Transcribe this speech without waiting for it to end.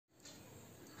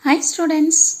Hi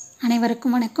students,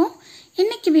 அனைவருக்கும் வணக்கம்.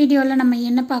 இன்னைக்கு வீடியோல நம்ம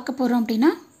என்ன பார்க்க போறோம் அப்படினா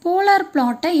போலார்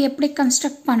பிளாட்டை எப்படி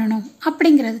கன்ஸ்ட்ரக்ட் பண்ணனும்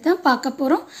அப்படிங்கிறது தான் பார்க்க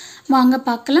போறோம். வாங்க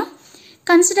பார்க்கலாம்.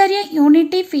 Consider a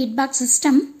unity feedback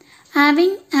system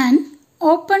having an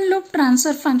open loop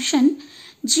transfer function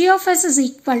g of s is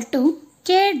equal to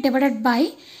k divided by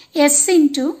s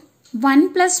into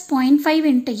 1 plus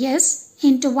 0.5 into s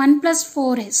into 1 plus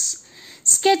 4s.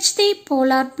 Sketch the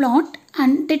polar plot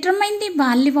and determine the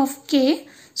value of k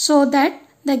so that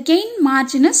the gain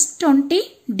margin is 20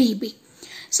 dB.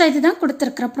 So இதுதான்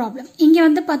கொடுத்திருக்கிற problem. இங்க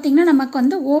வந்து பாத்தீங்கன்னா நமக்கு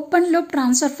வந்து open loop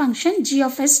transfer function g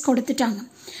of s கொடுத்துட்டாங்க.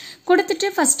 கொடுத்துட்டு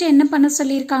first என்ன பண்ண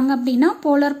சொல்லியிருக்காங்க அப்படின்னா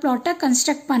போலார் பிளாட்டை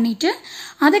கன்ஸ்ட்ரக்ட் பண்ணிட்டு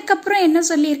அதுக்கப்புறம் என்ன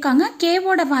சொல்லியிருக்காங்க k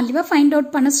ஓட வேல்யூவை ஃபைண்ட்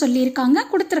அவுட் பண்ண சொல்லியிருக்காங்க.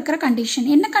 கொடுத்திருக்கிற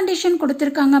கண்டிஷன் என்ன கண்டிஷன்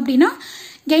கொடுத்திருக்காங்க அப்படின்னா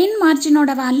கெயின்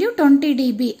மார்ஜினோட வேல்யூ 20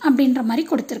 dB அப்படின்ற மாதிரி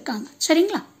கொடுத்திருக்காங்க.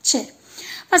 சரிங்களா? சரி,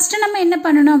 ஃபர்ஸ்ட் நம்ம என்ன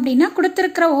பண்ணணும் அப்படின்னா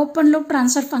கொடுத்திருக்கிற ஓப்பன் லூப்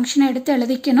ட்ரான்ஸ்ஃபர் ஃபங்க்ஷனை எடுத்து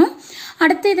எழுதிக்கணும்.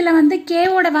 அடுத்து இதில் வந்து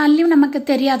கேவோட வேல்யூ நமக்கு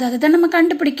தெரியாது, அதுதான் நம்ம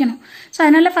கண்டுபிடிக்கணும். ஸோ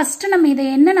அதனால ஃபர்ஸ்ட் நம்ம இதை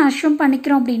என்னன்னு அஷ்யூம்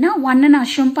பண்ணிக்கிறோம் அப்படின்னா 1ன்னு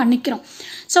அஷ்யூம் பண்ணிக்கிறோம்.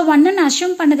 ஸோ 1ன்னு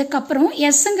அஷ்யூம் பண்ணதுக்கு அப்புறம்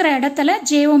எஸ்ங்கிற இடத்துல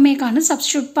ஜே ஒமேகான்னு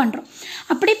சப்ஸ்டியூட் பண்ணுறோம்.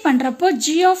 அப்படி பண்ணுறப்போ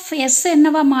ஜி ஆஃப் எஸ்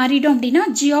என்னவா மாறிடும் அப்படின்னா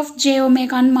ஜி ஆஃப் ஜே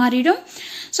ஒமேகான்னு மாறிடும்.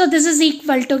 So this is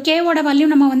equal to k ஓட வேல்யூ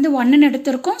நம்ம வந்து 1ன்னு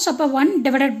எடுத்திருக்கோம். ஸோ அப்போ 1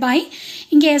 divided by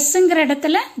இங்கே எஸ்ங்கிற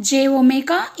இடத்துல j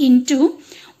omega into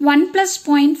 1 plus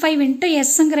 0.5 into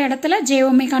எஸ்ங்கிற இடத்துல j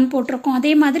ஒமேகான்னு போட்டிருக்கோம்.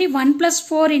 அதே மாதிரி 1 plus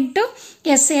 4 into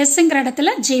எஸ்ங்கிற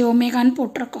இடத்துல j ஒமேகான்னு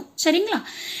போட்டிருக்கோம். சரிங்களா?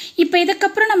 இப்போ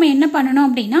இதுக்கப்புறம் நம்ம என்ன பண்ணணும்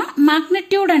அப்படின்னா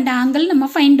மேக்னிடியூட் அண்ட் ஆங்கிள் நம்ம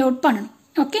ஃபைண்ட் அவுட் பண்ணணும்.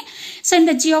 ஓகே, ஸோ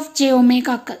இந்த ஜி ஆஃப் ஜே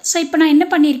ஒமேகாக்கு ஸோ இப்போ நான் என்ன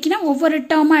பண்ணியிருக்கேன்னா ஒவ்வொரு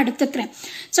டேர்மாக எடுத்துக்கிறேன்.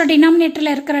 ஸோ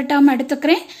டினாமினேட்டரில் இருக்கிற டேர்ம்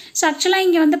எடுத்துக்கிறேன். ஸோ ஆக்சுவலாக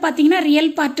இங்கே வந்து பார்த்தீங்கன்னா ரியல்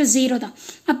பார்ட்டு 0 தான்.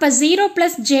 அப்போ 0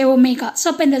 ப்ளஸ் ஜே ஒமேகா. ஸோ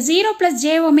அப்போ இந்த 0 ப்ளஸ்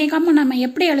ஜே ஒமேகாவும் நம்ம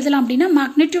எப்படி எழுதலாம் அப்படின்னா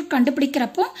மேக்னிடியூட்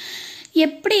கண்டுபிடிக்கிறப்போ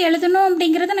எப்படி எழுதணும்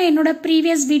அப்படிங்கிறத நான் என்னோட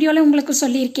ப்ரீவியஸ் வீடியோவில் உங்களுக்கு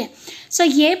சொல்லியிருக்கேன். ஸோ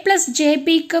ஏ பிளஸ்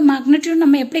ஜேபிக்கு மேக்னிடியூட்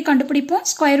நம்ம எப்படி கண்டுபிடிப்போம்?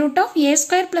 Square root of A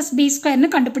square plus B ஸ்கொயர்னு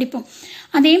கண்டுபிடிப்போம்.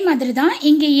 அதே மாதிரி தான்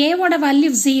இங்கே ஏவோட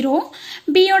வேல்யூ 0,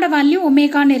 பியோட வேல்யூ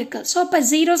ஒமேகான்னு இருக்கு. ஸோ அப்போ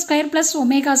 0 square plus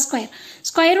omega square,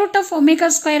 square root of omega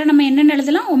ஸ்கொயரை நம்ம என்னென்னு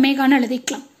எழுதலாம்? ஒமேகான்னு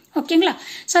எழுதிக்கலாம். ஓகேங்களா?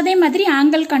 ஸோ அதே மாதிரி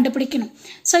ஆங்கிள் கண்டுபிடிக்கணும்.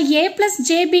 ஸோ ஏ பிளஸ்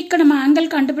ஜேபிக்கு நம்ம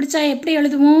ஆங்கிள் கண்டுபிடிச்சா எப்படி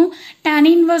எழுதுவோம்? tan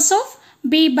inverse of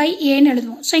B by ஏன்னு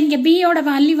எழுதுவோம். ஸோ இங்கே பியோட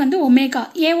வேல்யூ வந்து ஒமேகா,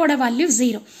 ஏவோட வேல்யூ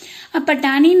 0. அப்போ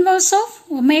tan inverse of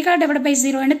omega divide by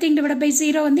 0, anything divide by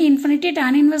 0 வந்து infinity,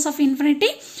 tan inverse of infinity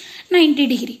 90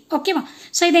 degree. ஓகேவா?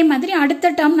 ஸோ இதே மாதிரி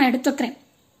அடுத்த டேர்ம் நான் எடுத்துக்கிறேன்.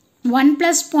 1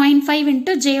 plus 0.5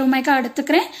 into j ஒமேகா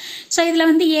எடுத்துக்கிறேன். ஸோ இதில்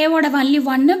வந்து ஏவோட வேல்யூ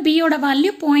 1, பியோட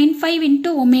வேல்யூ 0.5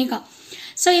 into ஒமேகா.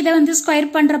 ஸோ இதை வந்து ஸ்கொயர்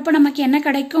பண்ணுறப்போ நமக்கு என்ன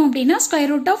கிடைக்கும் அப்படின்னா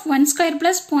square root of 1 square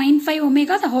plus 0.5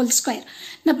 omega the whole square.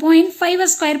 இந்த 0.5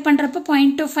 ஸ்கொயர் பண்ணுறப்போ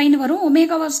 0.25 வரும்,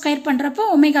 ஒமேகாவை ஸ்கொயர் பண்ணுறப்போ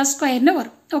ஒமேகா ஸ்கொயர்னு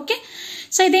வரும். ஓகே,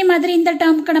 ஸோ இதே மாதிரி இந்த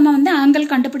டேர்முக்கு நம்ம வந்து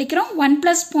ஆங்கிள் கண்டுபிடிக்கிறோம். 1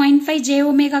 plus 0.5 ஜே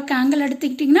ஒமேகாக்கு ஆங்கிள்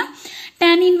எடுத்துக்கிட்டிங்கன்னா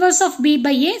tan inverse of B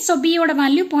by A. So பியோட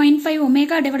வேல்யூ 0.5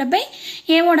 ஒமேகா டிவைட் பை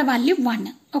ஏவோட வேல்யூ 1.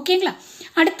 ஓகேங்களா?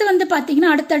 அடுத்து வந்து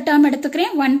பார்த்தீங்கன்னா அடுத்த டேர்ம்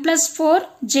எடுத்துக்கிறேன். 1 plus 4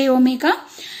 ஜே ஒமேகா.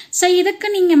 ஸோ இதுக்கு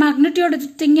நீங்கள் மேக்னிடியூட்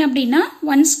எடுத்தீங்க அப்படின்னா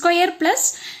 1 ஸ்கொயர் பிளஸ்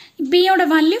பியோட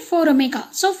value 4 omega.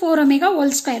 So 4 omega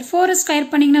whole square. 4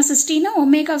 square பண்ணிங்கன்னா 16,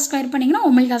 ஒமேகா ஸ்கொயர் பண்ணிங்கன்னா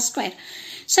ஒமேகா ஸ்கொயர்.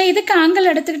 ஸோ இதுக்கு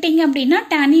ஆங்கிள் எடுத்துக்கிட்டீங்க அப்படின்னா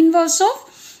tan inverse of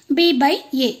B by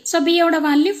A. So பியோட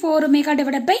வேல்யூ 4 ஒமேகா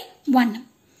டிவைட் பை 1.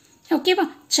 ஓகேவா?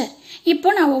 சரி, இப்போ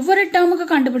நான் ஒவ்வொரு டேர்முக்கு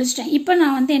கண்டுபிடிச்சிட்டேன். இப்போ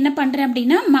நான் வந்து என்ன பண்ணுறேன்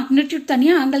அப்படின்னா மேக்னிடியூட்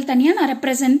தனியாக ஆங்கிள் தனியாக நான்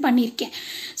ரெப்ரசென்ட் பண்ணியிருக்கேன்.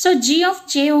 ஸோ ஜி ஆஃப்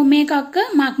ஜே ஒமேகாக்கு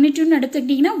மேக்னிடியூட்னு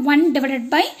எடுத்துக்கிட்டிங்கன்னா 1 டிவைடட்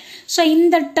பை, ஸோ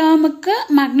இந்த டேர்முக்கு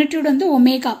மேக்னிடியூட் வந்து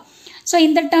ஒமேகா. ஸோ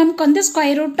இந்த டேர்முக்கு வந்து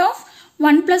square root of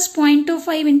 1 plus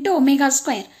 0.25 into omega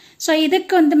square. So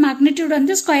இதுக்கு வந்து மேக்னிடியூட்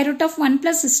வந்து square root of 1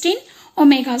 plus 16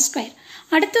 omega square.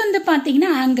 அடுத்து வந்து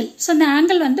பார்த்தீங்கன்னா ஆங்கிள். ஸோ இந்த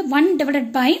ஆங்கிள் வந்து 1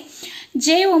 டிவைடட் பை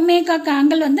ஜே ஒமேகாக்கு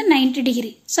ஆங்கிள் வந்து 90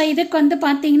 டிகிரி. ஸோ இதுக்கு வந்து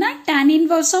பார்த்தீங்கன்னா tan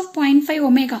inverse of 0.5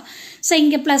 omega. So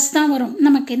இங்கே ப்ளஸ் தான் வரும்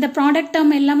நமக்கு. இந்த ப்ராடக்ட்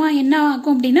டேர்ம் எல்லாமா என்ன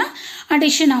ஆகும் அப்படின்னா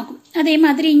அடிஷன் ஆகும். அதே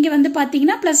மாதிரி இங்கே வந்து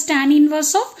பார்த்தீங்கன்னா ப்ளஸ் tan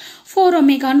இன்வர்ஸ் ஆஃப் 4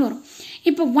 ஒமேகான்னு வரும்.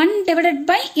 இப்போ 1 டிவைடட்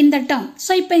பை இந்த டேர்ம்.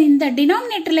 ஸோ இப்போ இந்த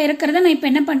டினாமினேட்டரில் இருக்கிறத நான் இப்போ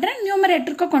என்ன பண்ணுறேன்?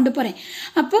 நியூமரேட்டருக்கு கொண்டு போகிறேன்.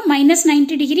 அப்போ minus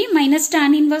 90 degree minus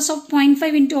tan inverse of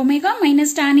 0.5 into omega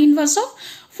minus tan inverse of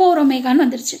 4 ஒமேகான்னு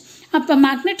வந்துருச்சு. அப்போ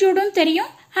மேக்னிடியூடும்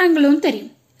தெரியும், ஆங்கிளும் தெரியும்.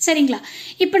 சரிங்களா?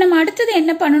 இப்போ நம்ம அடுத்தது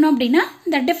என்ன பண்ணணும் அப்படின்னா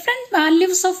இந்த டிஃப்ரெண்ட்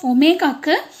வேல்யூஸ் ஆஃப்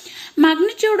ஒமேகாக்கு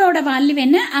மேக்னிடியூடோட வேல்யூ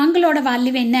என்ன, ஆங்கிளோட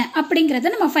வேல்யூ என்ன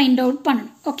அப்படிங்கிறத நம்ம ஃபைண்ட் அவுட்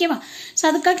பண்ணணும். ஓகேவா? ஸோ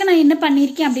அதுக்காக நான் என்ன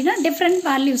பண்ணியிருக்கேன் அப்படின்னா டிஃப்ரெண்ட்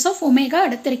வேல்யூஸ் ஆஃப் ஒமேகா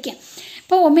எடுத்திருக்கேன்.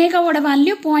 இப்போ ஒமேகாவோட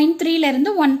வேல்யூ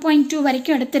 0.3லேருந்து 1.2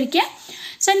 வரைக்கும் எடுத்திருக்கேன்.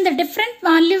 ஸோ இந்த different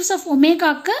values of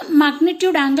ஒமேகாக்கு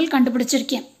magnitude angle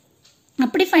கண்டுபிடிச்சிருக்கேன்.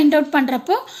 அப்படி ஃபைண்ட் அவுட்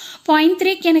பண்ணுறப்போ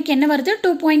 0.3க்கு எனக்கு என்ன வருது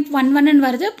 2.11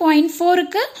 வருது,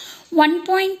 0.4க்கு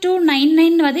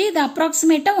 1.299 வருது, இது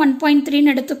அப்ராக்சிமேட்டாக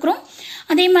 1.3ன்னு எடுத்துக்கிறோம்.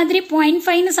 அதே மாதிரி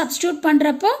 0.5ன்னு சப்ஸ்டியூட்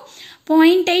பண்ணுறப்போ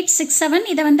 0.867,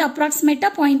 இதை வந்து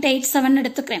அப்ராக்சிமேட்டாக 0.87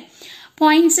 எடுத்துக்கிறேன்.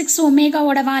 0.6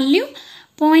 ஒமேகாவோட வேல்யூ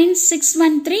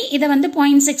 0.613, இதை வந்து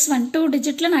 0.61 2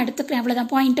 டிஜிட்டில் நான் எடுத்துக்கிறேன்,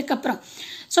 அவ்வளோதான் பாயிண்ட்டுக்கு அப்புறம்.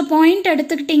 ஸோ பாயிண்ட்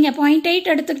எடுத்துக்கிட்டீங்க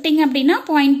 0.8 எடுத்துக்கிட்டீங்க அப்படின்னா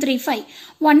 0.35,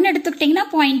 1 எடுத்துக்கிட்டிங்கன்னா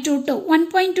 0.22,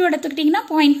 1.2 எடுத்துக்கிட்டிங்கன்னா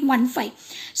 0.15.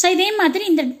 ஸோ இதே மாதிரி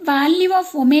இந்த வேல்யூ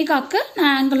ஆஃப் ஒமேகாக்கு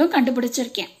நான் ஆங்கிளும்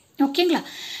கண்டுபிடிச்சிருக்கேன். ஓகேங்களா?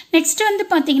 நெக்ஸ்ட் வந்து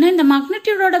பார்த்தீங்கன்னா இந்த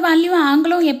மேக்னிடியூடோட வேல்யூ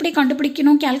ஆங்கிளும் எப்படி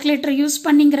கண்டுபிடிக்கணும் கால்குலேட்டர் யூஸ்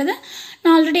பண்ணிங்கிறத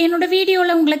நான் ஆல்ரெடி என்னோட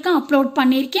வீடியோவில் உங்களுக்கு அப்லோட்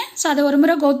பண்ணியிருக்கேன். ஸோ அதை ஒரு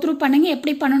முறை கோ த்ரூ பண்ணுங்கள்,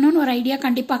 எப்படி பண்ணணும்னு ஒரு ஐடியா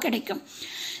கண்டிப்பாக கிடைக்கும்.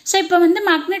 ஸோ இப்போ வந்து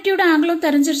மேக்னிடியூட் ஆங்கிளும்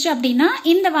தெரிஞ்சிருச்சு அப்படின்னா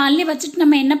இந்த வேல்யூ வச்சுட்டு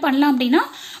நம்ம என்ன பண்ணலாம் அப்படின்னா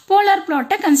போலார்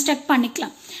பிளாட்டை கன்ஸ்ட்ரக்ட்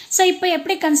பண்ணிக்கலாம். ஸோ இப்போ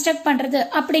எப்படி கன்ஸ்ட்ரக்ட் பண்ணுறது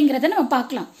அப்படிங்கிறத நம்ம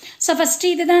பார்க்கலாம். ஸோ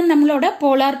ஃபஸ்ட்டு இதுதான் நம்மளோட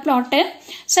போலார் பிளாட்டு.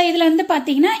 ஸோ இதில் வந்து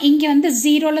பார்த்தீங்கன்னா இங்கே வந்து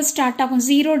 0ல் ஸ்டார்ட் ஆகும்,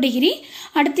 0 டிகிரி.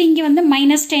 அடுத்து இங்கே வந்து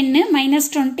 -10,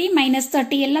 -20,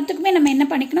 -30 எல்லாத்துக்குமே நம்ம என்ன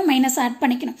பண்ணிக்கணும், மைனஸ் ஆட்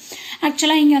பண்ணிக்கணும்.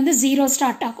 ஆக்சுவலாக இங்கே வந்து 0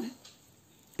 ஸ்டார்ட் ஆகும்.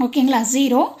 ஓகேங்களா?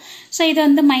 0. ஸோ இது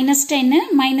வந்து -10,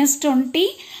 -20,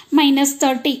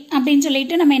 -30 அப்படின்னு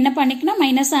சொல்லிட்டு நம்ம என்ன பண்ணிக்கணும்,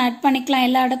 மைனஸ் ஆட் பண்ணிக்கலாம்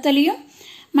எல்லா இடத்துலையும்.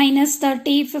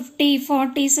 -30, 50,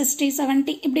 40, 60,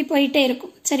 70 இப்படி போயிட்டே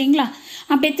இருக்கும். சரிங்களா?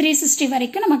 அப்படியே 360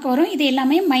 வரைக்கும் நமக்கு வரும். இது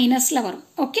எல்லாமே மைனஸில் வரும்.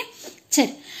 ஓகே,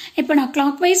 சரி. இப்போ நான்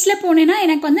கிளாக் வைஸில் போனேன்னா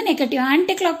எனக்கு வந்து நெகட்டிவ்,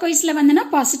 ஆன்டி கிளாக் வைஸில் வந்துன்னா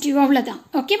பாசிட்டிவ், அவ்வளோதான்.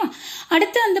 ஓகேவா?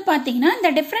 அடுத்து வந்து பார்த்தீங்கன்னா இந்த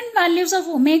டிஃப்ரெண்ட் வேல்யூஸ் ஆஃப்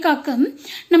ஒமேகாக்கு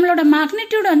நம்மளோட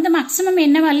மேக்னிடியூட் வந்து மேக்ஸிமம்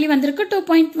என்ன வேல்யூ வந்திருக்கு,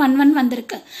 2.11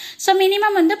 வந்திருக்கு. ஸோ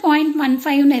மினிமம் வந்து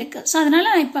 0.15ன்னு இருக்குது. ஸோ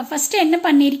அதனால் நான் இப்போ ஃபஸ்ட்டு என்ன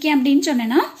பண்ணியிருக்கேன் அப்படின்னு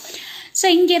சொன்னேன்னா, ஸோ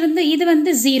இங்கேருந்து இது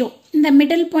வந்து 0, இந்த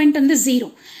மிடில் பாயிண்ட் வந்து 0.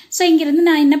 ஸோ இங்கேருந்து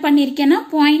நான் என்ன பண்ணியிருக்கேன்னா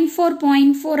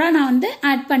 0.4 நான் வந்து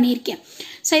ஆட் பண்ணியிருக்கேன்.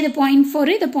 ஸோ இது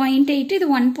 0.4, இது 0.8, இது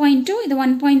 1.2, இது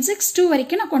 1.6, 2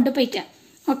 வரைக்கும் நான் கொண்டு போயிட்டேன்.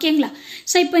 ஓகேங்களா?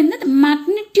 ஸோ இப்போ இந்த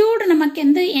மேக்னிடியூட் நமக்கு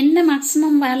என்ன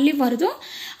மேக்ஸிமம் வேல்யூ வருதோ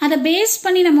அதை பேஸ்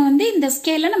பண்ணி நம்ம வந்து இந்த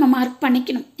ஸ்கேலை நம்ம மார்க்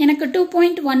பண்ணிக்கணும். எனக்கு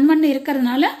 2.11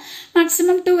 இருக்கிறதுனால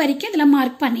மேக்ஸிமம் 2 வரைக்கும் இதில்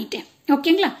மார்க் பண்ணிட்டேன்.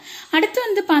 ஓகேங்களா? அடுத்து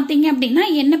வந்து பார்த்தீங்க அப்படின்னா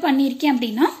என்ன பண்ணியிருக்கேன்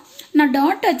அப்படின்னா நான்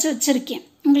டாட் வச்சிருக்கேன்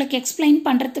உங்களுக்கு எக்ஸ்பிளைன்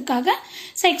பண்ணுறதுக்காக.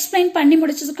 ஸோ எக்ஸ்பிளைன் பண்ணி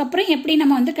முடிச்சதுக்கப்புறம் எப்படி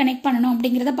நம்ம வந்து கனெக்ட் பண்ணணும்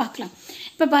அப்படிங்கிறத பார்க்கலாம்.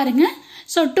 இப்போ பாருங்க,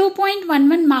 ஸோ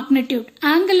 2.11 மேக்னிடியூட்,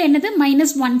 ஆங்கிள் என்னது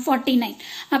 -149.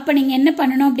 அப்போ நீங்கள் என்ன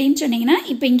பண்ணணும் அப்படின்னு சொன்னீங்கன்னா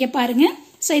இப்போ இங்கே பாருங்க.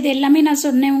 ஸோ இது எல்லாமே நான்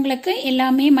சொன்னேன் உங்களுக்கு,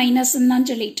 எல்லாமே மைனஸ்ன்னு தான்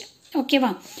சொல்லிட்டு.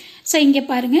 ஓகேவா? ஸோ இங்கே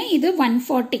பாருங்க, இது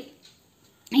 140,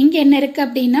 இங்கே என்ன இருக்குது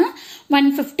அப்படின்னா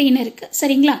 115 இருக்கு.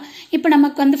 சரிங்களா? இப்போ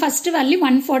நமக்கு வந்து ஃபர்ஸ்ட் வேல்யூ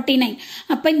 149.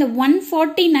 அப்போ இந்த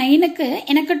 149க்கு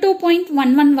எனக்கு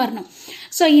 2.11 வரணும்.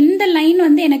 ஸோ இந்த லைன்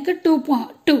வந்து எனக்கு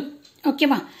 2.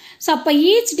 ஓகேவா? ஸோ அப்போ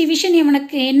ஈச் டிவிஷன்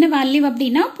இவனுக்கு என்ன வேல்யூ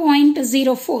அப்படின்னா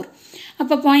 0.04.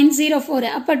 அப்போ 0.04,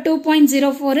 அப்போ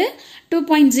 2.04,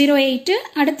 2.08,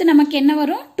 அடுத்து நமக்கு என்ன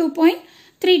வரும்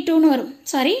 2.32ன்னு வரும்,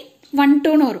 சாரி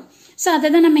 12ன்னு வரும். ஸோ அதை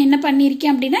தான் நம்ம என்ன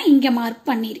பண்ணியிருக்கேன் அப்படின்னா இங்கே மார்க்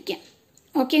பண்ணியிருக்கேன்.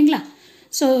 ஓகேங்களா?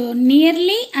 ஸோ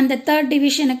நியர்லி அந்த தேர்ட்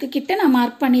டிவிஷனுக்கு கிட்ட நான்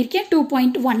மார்க் பண்ணியிருக்கேன்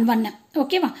 2.11.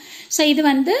 ஓகேவா? ஸோ இது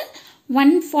வந்து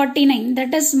 149,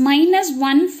 தட் இஸ்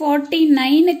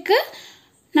 -149க்கு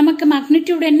நமக்கு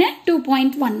மேக்னிடியூட் என்ன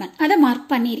 2.11, அதை மார்க்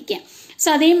பண்ணியிருக்கேன். ஸோ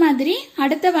அதே மாதிரி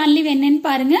அடுத்த வேல்யூ என்னன்னு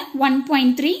பாருங்க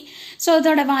 1.3. ஸோ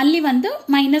அதோட வேல்யூ வந்து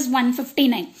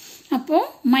 -159. அப்போ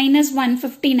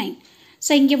 -159.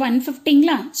 ஸோ இங்கே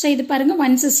 150ங்களா? ஸோ இது பாருங்க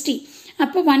 160.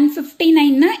 அப்போ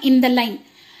 159னா இந்த லைன்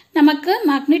நமக்கு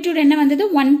மேக்னிடியூட் என்ன வந்தது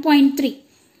 1.3.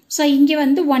 ஸோ இங்கே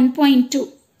வந்து 1.2.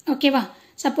 ஓகேவா?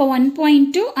 ஸோ அப்போ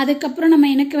 1.2, அதுக்கப்புறம் நம்ம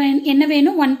எனக்கு என்ன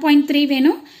வேணும் 1.3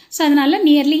 வேணும். ஸோ அதனால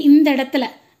நியர்லி இந்த இடத்துல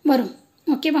வரும்.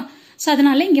 ஓகேவா? ஸோ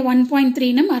அதனால இங்கே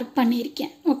 1.3ன்னு மார்க்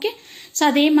பண்ணியிருக்கேன். ஓகே. ஸோ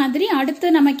அதே மாதிரி அடுத்து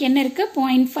நமக்கு என்ன இருக்கு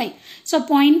 0.5. ஸோ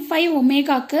 0.5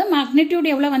 ஒமேகாக்கு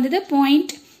மேக்னிடியூட் எவ்வளோ வந்தது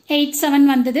 0.87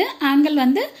 வந்தது, ஆங்கிள்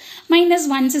வந்து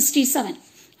 -167.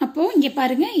 அப்போ இங்கே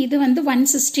பாருங்க, இது வந்து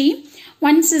 160,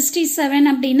 167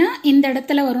 அப்படின்னா இந்த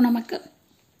இடத்துல வரும் நமக்கு.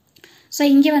 ஸோ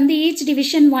இங்கே வந்து ஈச்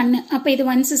டிவிஷன் 1. அப்போ இது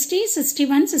 160,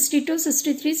 61, 62,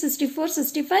 63, 64,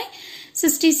 65,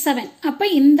 67. அப்போ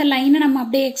இந்த லைனை நம்ம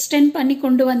அப்படியே எக்ஸ்டெண்ட் பண்ணி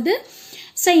கொண்டு வந்து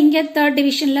ஸோ இங்கே தேர்ட்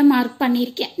டிவிஷனில் மார்க்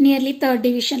பண்ணியிருக்கேன், நியர்லி தேர்ட்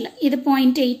டிவிஷனில். இது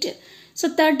 0.8. ஸோ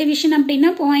தேர்ட் டிவிஷன் அப்படின்னா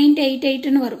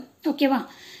 0.88ன்னு வரும். ஓகேவா?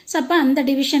 ஸோ அப்போ அந்த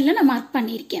டிவிஷனில் நான் மார்க்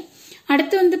பண்ணியிருக்கேன்.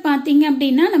 அடுத்து வந்து பார்த்தீங்க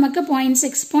அப்படின்னா நமக்கு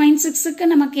 0.6. 0.6க்கு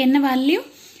நமக்கு என்ன வேல்யூ,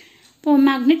 இப்போ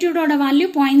மேக்னிடியூடோட வேல்யூ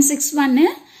 0.61,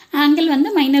 ஆங்கிள் வந்து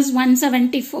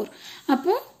 -174.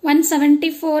 அப்போ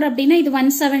 174 அப்படின்னா இது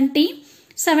 170,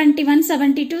 71,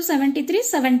 72, 73,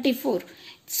 74.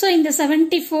 ஸோ இந்த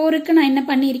 74க்கு நான் என்ன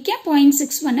பண்ணியிருக்கேன்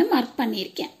 0.61 மார்க்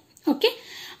பண்ணியிருக்கேன். ஓகே.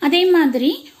 அதே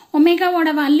மாதிரி ஒமேகாவோட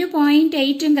வேல்யூ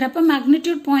 0.8ங்கிறப்ப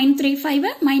மேக்னிடியூட் 0.35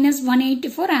 மைனஸ்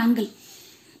 184 ஆங்கிள்.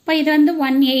 இப்போ இது வந்து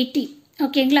 180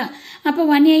 ஓகேங்களா. அப்போ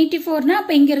 184னா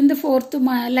அப்போ இங்கிருந்து 4th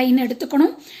லைன்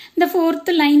எடுத்துக்கணும். இந்த 4th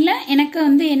லைன்ல எனக்கு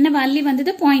வந்து என்ன வேல்யூ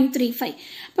வந்தது 0.35.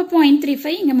 இப்போ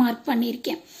 0.35 இங்கே மார்க்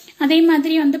பண்ணியிருக்கேன். அதே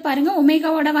மாதிரி வந்து பாருங்க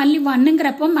ஒமேகாவோட வேல்யூ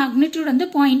 1ங்கிறப்போ மேக்னிடியூட் வந்து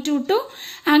 0.22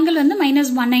 ஆங்கிள் வந்து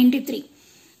மைனஸ் 193.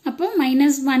 அப்போ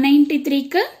மைனஸ்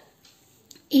 193க்கு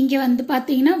இங்கே வந்து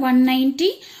பார்த்தீங்கன்னா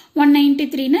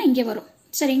 193னா இங்கே வரும்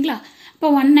சரிங்களா. இப்போ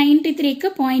 193க்கு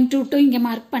 0.22 இங்கே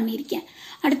மார்க் பண்ணியிருக்கேன்.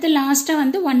 அடுத்து லாஸ்ட்டாக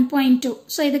வந்து 1.2.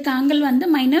 ஸோ இதுக்கு ஆங்கிள் வந்து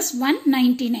மைனஸ்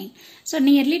 199. ஸோ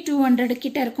நியர்லி 200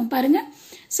 கிட்ட இருக்கும் பாருங்க.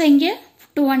 ஸோ இங்கே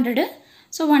 200.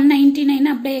 ஸோ 199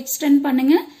 அப்படியே எக்ஸ்டெண்ட்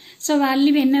பண்ணுங்க. ஸோ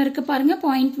வேல்யூ என்ன இருக்கு பாருங்க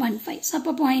 0.15. ஸோ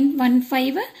அப்போ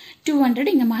 0.15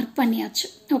 200 இங்கே மார்க் பண்ணியாச்சு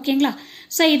ஓகேங்களா.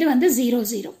 ஸோ இது வந்து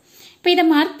 00. இப்போ இதை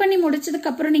மார்க் பண்ணி முடிச்சதுக்கு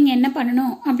அப்புறம் நீங்க என்ன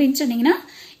பண்ணணும் அப்படின்னு சொன்னீங்கன்னா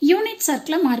யூனிட்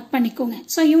சர்க்கிளை மார்க் பண்ணிக்கோங்க.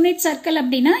 ஸோ யூனிட் சர்க்கிள்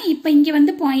அப்படின்னா இப்போ இங்க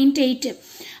வந்து 0.8.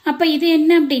 அப்ப இது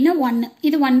என்ன அப்படின்னா 1,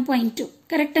 இது 1.2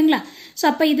 கரெக்டுங்களா. ஸோ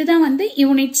அப்போ இதுதான் வந்து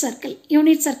unit circle.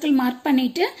 Unit circle mark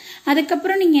பண்ணிட்டு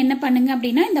அதுக்கப்புறம் நீங்க என்ன பண்ணுங்க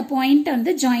அப்படின்னா இந்த பாயிண்ட்டை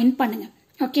வந்து ஜாயின் பண்ணுங்க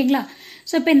ஓகேங்களா.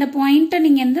 ஸோ இப்போ இந்த பாயிண்ட்டை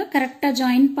நீங்க வந்து கரெக்டாக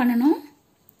ஜாயின் பண்ணணும்.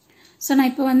 ஸோ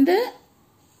நான் இப்போ வந்து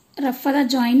ரஃபாக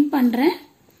தான் ஜாயின் பண்றேன்.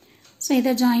 ஸோ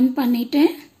இதை ஜாயின்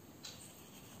பண்ணிட்டேன்.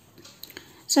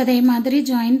 ஸோ அதே மாதிரி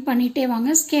ஜாயின் பண்ணிட்டே வாங்க.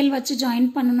 ஸ்கேல் வச்சு ஜாயின்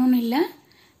பண்ணணும்னு இல்லை,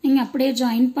 நீங்கள் அப்படியே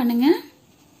ஜாயின் பண்ணுங்க.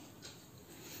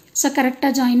 ஸோ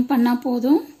கரெக்டாக ஜாயின் பண்ணால்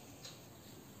போதும்.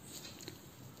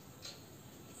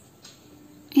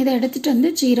 இதை எடுத்துட்டு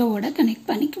வந்து 0வோட கனெக்ட்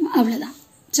பண்ணிக்குவோம் அவ்வளோதான்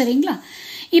சரிங்களா.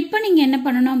 இப்போ நீங்கள் என்ன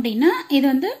பண்ணணும் அப்படின்னா இது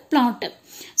வந்து பிளாட்டு.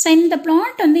 ஸோ இந்த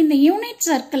பிளாட் வந்து இந்த யூனிட்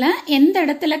சர்க்கிளை எந்த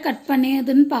இடத்துல கட்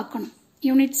பண்ணுதுன்னு பார்க்கணும்.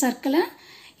 யூனிட் சர்க்கிளை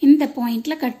இந்த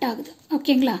பாயிண்ட்ல கட் ஆகுது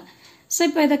ஓகேங்களா. ஸோ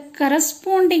இப்போ இதை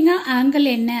கரஸ்பாண்டிங்காக ஆங்கிள்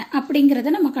என்ன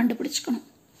அப்படிங்கிறத நம்ம கண்டுபிடிச்சிக்கணும்.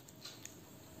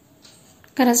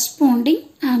 கரஸ்பாண்டிங்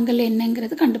ஆங்கிள்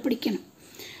என்னங்கிறது கண்டுபிடிக்கணும்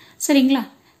சரிங்களா.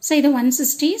 ஸோ இது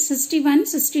 160, 61,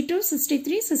 62,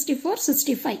 63, 64,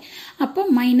 65. அப்போ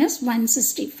மைனஸ்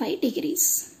 165 டிகிரிஸ்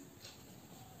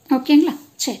ஓகேங்களா.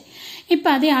 சரி, இப்போ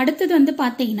அதே அடுத்தது வந்து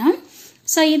பார்த்தீங்கன்னா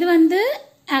ஸோ இது வந்து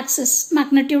ஆக்சிஸ்,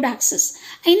 மேக்னிடியூட் ஆக்சிஸ்.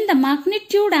 இந்த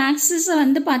மேக்னிடியூட் ஆக்சிஸை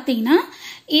வந்து பார்த்தீங்கன்னா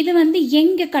இது வந்து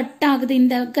எங்க கட் ஆகுது,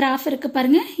 இந்த கிராஃப் இருக்கு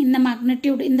பாருங்க, இந்த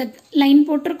மேக்னிடியூட் இந்த லைன்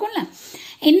போட்டிருக்கோம்ல,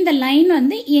 இந்த லைன்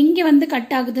வந்து எங்க வந்து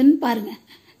கட் ஆகுதுன்னு பாருங்க.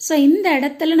 ஸோ இந்த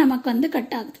இடத்துல நமக்கு வந்து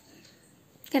கட் ஆகுது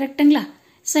கரெக்டுங்களா.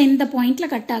 ஸோ இந்த பாயிண்ட்ல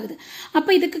கட் ஆகுது. அப்போ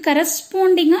இதுக்கு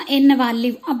கரஸ்பாண்டிங்கா என்ன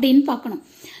வேல்யூ அப்படின்னு பார்க்கணும்.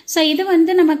 ஸோ இது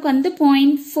வந்து நமக்கு வந்து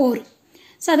 0.4.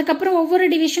 ஸோ அதுக்கப்புறம் ஒவ்வொரு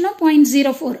டிவிஷனும்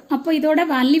 0.04. அப்போ இதோட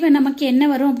வேல்யூ நமக்கு என்ன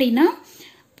வரும் அப்படின்னா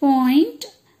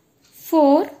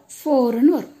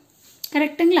 0.44ன்னு வரும்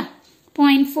கரெக்டுங்களா.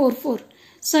 0.44.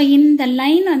 ஸோ இந்த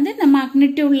லைன் வந்து இந்த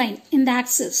மேக்னிடியூட் லைன், இந்த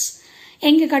ஆக்சிஸ்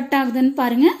எங்க கட் ஆகுதுன்னு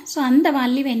பாருங்க. ஸோ அந்த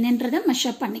வேல்யூ என்னன்றதை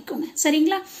மெஷர் பண்ணிக்கோங்க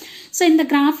சரிங்களா. ஸோ இந்த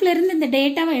கிராஃப்ல இருந்து இந்த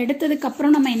டேட்டாவை எடுத்ததுக்கு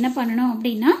அப்புறம் நம்ம என்ன பண்ணணும்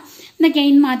அப்படின்னா இந்த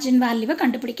கெயின் மார்ஜின் வேல்யூவை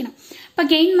கண்டுபிடிக்கணும். இப்போ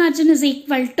gain margin is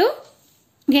equal to,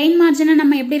 gain மார்ஜினை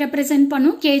நம்ம எப்படி ரெப்ரசென்ட்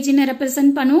பண்ணுவோம், கேஜின்னு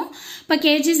ரெப்ரசென்ட் பண்ணுவோம். இப்போ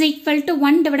KG is equal to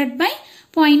 1 divided by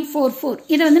 0.44.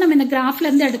 இதை வந்து நம்ம இந்த கிராஃப்ல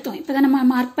இருந்து எடுத்தோம். இப்போதான் நம்ம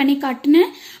மார்க் பண்ணி காட்டின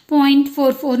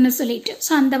 0.44ன்னு சொல்லிட்டு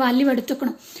ஸோ அந்த வேல்யூ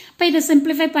எடுத்துக்கணும். இப்போ இதை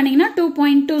சிம்பிளிஃபை பண்ணீங்கன்னா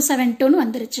 2.272ன்னு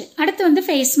வந்துருச்சு. அடுத்து வந்து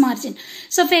phase margin.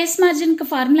 So face மார்ஜினுக்கு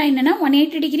formula என்னன்னா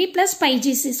 180 degree plus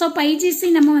πGC. So πGC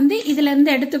நம்ம வந்து இதுல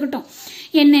இருந்து எடுத்துக்கிட்டோம்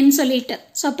என்னன்னு சொல்லிட்டு.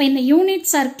 ஸோ அப்போ இந்த யூனிட்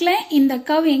சர்க்கிளை இந்த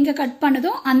கர்வ் எங்க கட்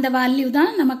பண்ணுதோ அந்த வேல்யூ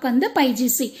தான் நமக்கு வந்து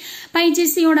πGC.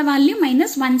 πGCயோட value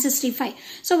minus 165.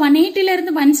 ஸோ 180ல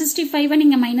இருந்து 165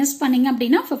 நீங்க மைனஸ் பண்ணீங்க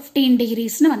அப்படின்னா 15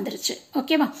 டிகிரிஸ்னு வந்துருச்சு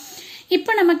ஓகேவா.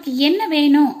 இப்போ நமக்கு என்ன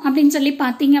வேணும் அப்படின்னு சொல்லி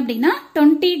பார்த்தீங்க அப்படின்னா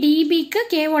 20 dBக்கு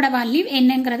கேவோட வேல்யூ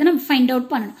என்னங்கிறத நம்ம ஃபைண்ட்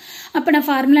அவுட் பண்ணணும். அப்போ நான்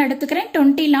ஃபார்முலா எடுத்துக்கிறேன்.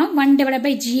 20 log 1 divided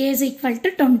by GA is equal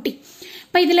to 20.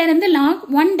 இப்போ இதுல இருந்து log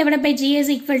 1 divided by GA is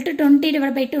equal to 20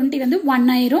 divided by 20 வந்து 1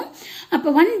 ஆயிரும். அப்போ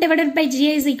 1 divided by GA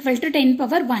is equal to 10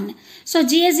 power 1. So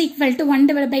GA is equal to 1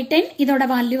 divided by 10. இதோட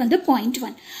value வந்து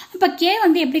 0.1. அப்போ K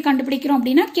வந்து எப்படி கண்டுபிடிக்கிறோம்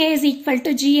அப்படின்னா K is equal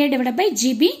to GA divided by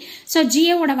GB. So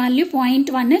GA ஓட வேல்யூ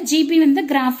 0.1. GB வந்து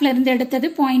கிராஃப்ல இருந்து எடுத்தது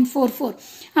 0.44.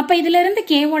 அப்போ இதுல இருந்து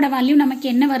K ஓட வேல்யூ நமக்கு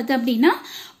என்ன வருது அப்படின்னா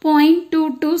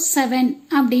 0.227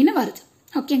 அப்படின்னு வருது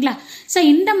ஓகேங்களா. ஸோ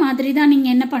இந்த மாதிரி தான் நீங்க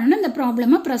என்ன பண்ணணும், இந்த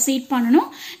ப்ராப்ளமை ப்ரொசீட் பண்ணணும்.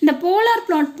 இந்த போலார்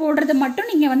பிளாட் போடுறது மட்டும்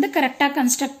நீங்க வந்து கரெக்டா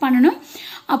கன்ஸ்ட்ரக்ட் பண்ணணும்.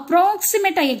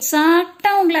 அப்ராக்சிமேட்டா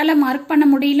எக்ஸாக்டா உங்களால மார்க் பண்ண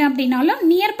முடியல அப்படின்னாலும்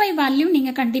நியர்பை வேல்யூ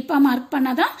நீங்க கண்டிப்பா மார்க்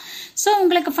பண்ணாதான் ஸோ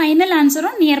உங்களுக்கு ஃபைனல்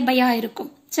ஆன்சரும் நியர்பையா இருக்கும்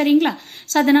சரிங்களா.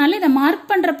 ஸோ அதனால இதை மார்க்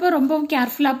பண்றப்போ ரொம்ப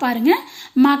கேர்ஃபுல்லா பாருங்க.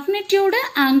 மேக்னிடியூடு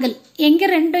ஆங்கிள் எங்க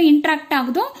ரெண்டும் இன்ட்ராக்ட்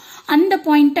ஆகுதோ அந்த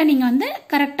பாயிண்ட்டை நீங்கள் வந்து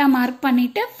கரெக்டாக மார்க்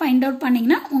பண்ணிவிட்டு ஃபைண்ட் அவுட்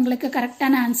பண்ணிங்கன்னா உங்களுக்கு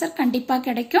கரெக்டான ஆன்சர் கண்டிப்பாக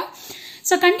கிடைக்கும்.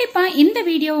 ஸோ கண்டிப்பாக இந்த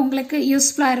வீடியோ உங்களுக்கு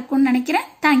யூஸ்ஃபுல்லாக இருக்கும்னு நினைக்கிறேன்.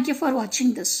 தேங்க்யூ ஃபார்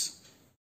வாட்சிங் திஸ்.